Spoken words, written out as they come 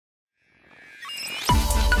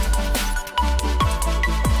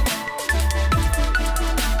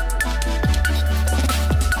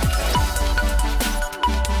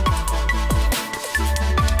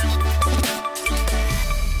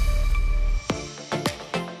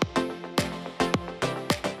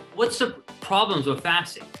what's the problems with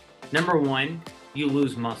fasting? Number one, you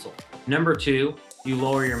lose muscle. Number two, you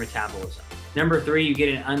lower your metabolism. Number three, you get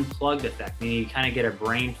an unplugged effect, meaning you kind of get a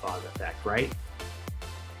brain fog effect, right?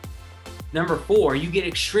 Number four, you get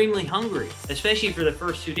extremely hungry, especially for the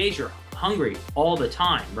first 2 days, you're hungry all the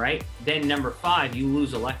time, right? Then number five, you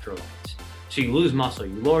lose electrolytes. So you lose muscle,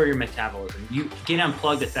 you lower your metabolism, you get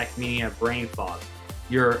unplugged effect, meaning you have brain fog.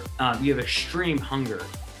 You have extreme hunger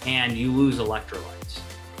and you lose electrolytes.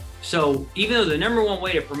 So even though the number one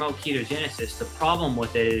way to promote ketogenesis, the problem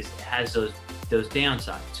with it is it has those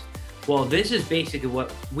downsides. Well, this is basically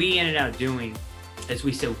what we ended up doing. As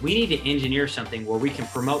we said, we need to engineer something where we can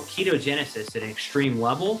promote ketogenesis at an extreme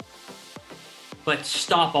level, but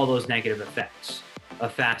stop all those negative effects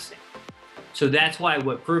of fasting. So that's why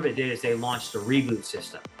what Pruvit did is they launched the reboot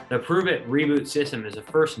system. The Pruvit reboot system is the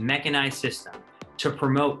first mechanized system to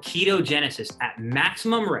promote ketogenesis at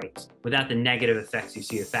maximum rates without the negative effects you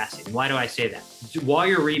see of fasting. Why do I say that? While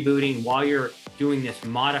you're rebooting, while you're doing this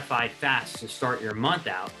modified fast to start your month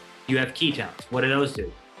out, you have ketones. What do those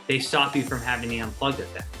do? They stop you from having the unplugged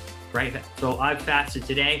effect, right? So I've fasted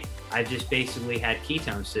today. I've just basically had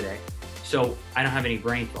ketones today. So I don't have any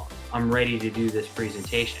brain fog. I'm ready to do this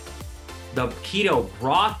presentation. The keto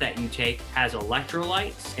broth that you take has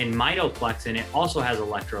electrolytes, and Mitoplex in it also has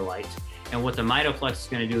electrolytes. And what the Mitoplex is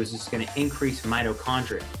going to do is it's going to increase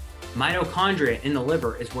mitochondria. Mitochondria in the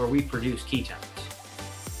liver is where we produce ketones.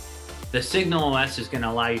 The Signal OS is going to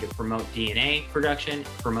allow you to promote DNA production,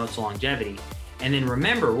 promotes longevity. And then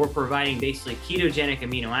remember, we're providing basically ketogenic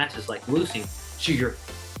amino acids like leucine, so you're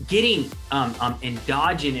getting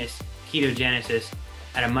endogenous ketogenesis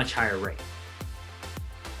at a much higher rate.